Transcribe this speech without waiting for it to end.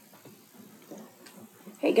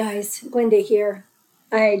Hey guys, Glenda here.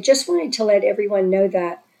 I just wanted to let everyone know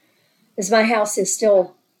that as my house is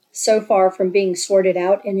still so far from being sorted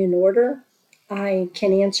out and in order, I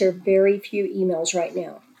can answer very few emails right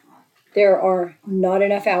now. There are not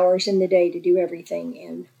enough hours in the day to do everything,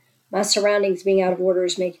 and my surroundings being out of order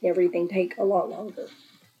is making everything take a lot longer.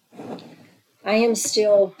 I am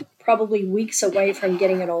still probably weeks away from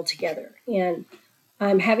getting it all together, and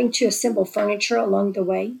I'm having to assemble furniture along the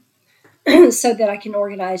way so that I can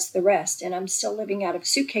organize the rest, and I'm still living out of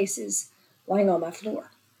suitcases lying on my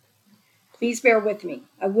floor. Please bear with me.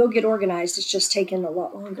 I will get organized, it's just taken a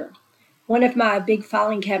lot longer. One of my big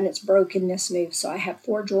filing cabinets broke in this move, so I have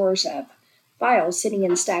 4 drawers of files sitting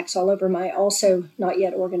in stacks all over my also not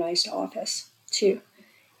yet organized office, too.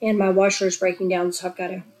 And my washer is breaking down, so I've got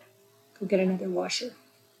to go get another washer.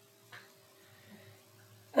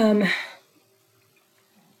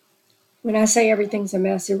 When I say everything's a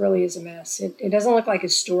mess, it really is a mess. It doesn't look like a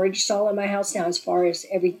storage stall in my house now as far as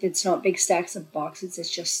it's not big stacks of boxes,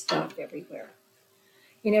 it's just stuff everywhere.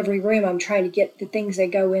 In every room, I'm trying to get the things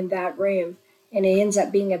that go in that room, and it ends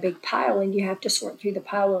up being a big pile, and you have to sort through the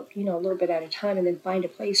pile, a little bit at a time and then find a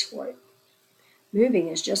place for it. Moving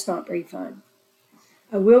is just not very fun.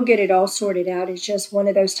 I will get it all sorted out. It's just one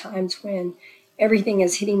of those times when everything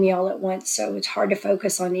is hitting me all at once, so it's hard to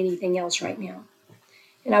focus on anything else right now.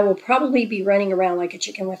 And I will probably be running around like a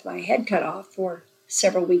chicken with my head cut off for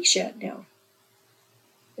several weeks yet now.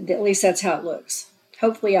 At least that's how it looks.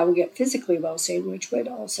 Hopefully I will get physically well soon, which would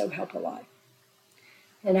also help a lot.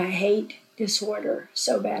 And I hate disorder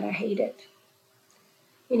so bad. I hate it.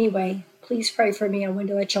 Anyway, please pray for me. I wanted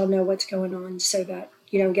to let y'all know what's going on so that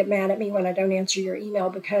you don't get mad at me when I don't answer your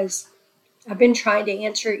email, because I've been trying to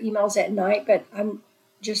answer emails at night, but I'm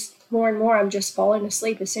just more and more, I'm just falling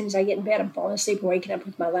asleep. As soon as I get in bed, I'm falling asleep and waking up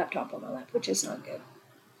with my laptop on my lap, which is not good.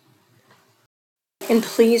 And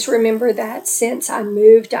please remember that since I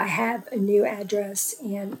moved, I have a new address,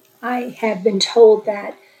 and I have been told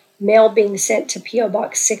that mail being sent to P.O.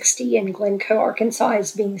 Box 60 in Glencoe, Arkansas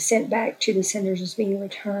is being sent back to the senders as being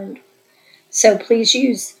returned. So please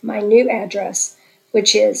use my new address,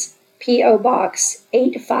 which is P.O. Box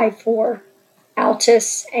 854,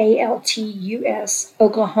 Altus, Altus,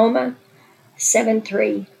 Oklahoma,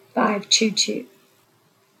 73522.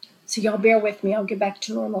 So y'all bear with me. I'll get back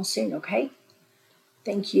to normal soon, okay?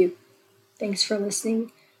 Thank you. Thanks for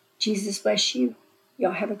listening. Jesus bless you.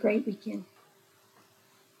 Y'all have a great weekend.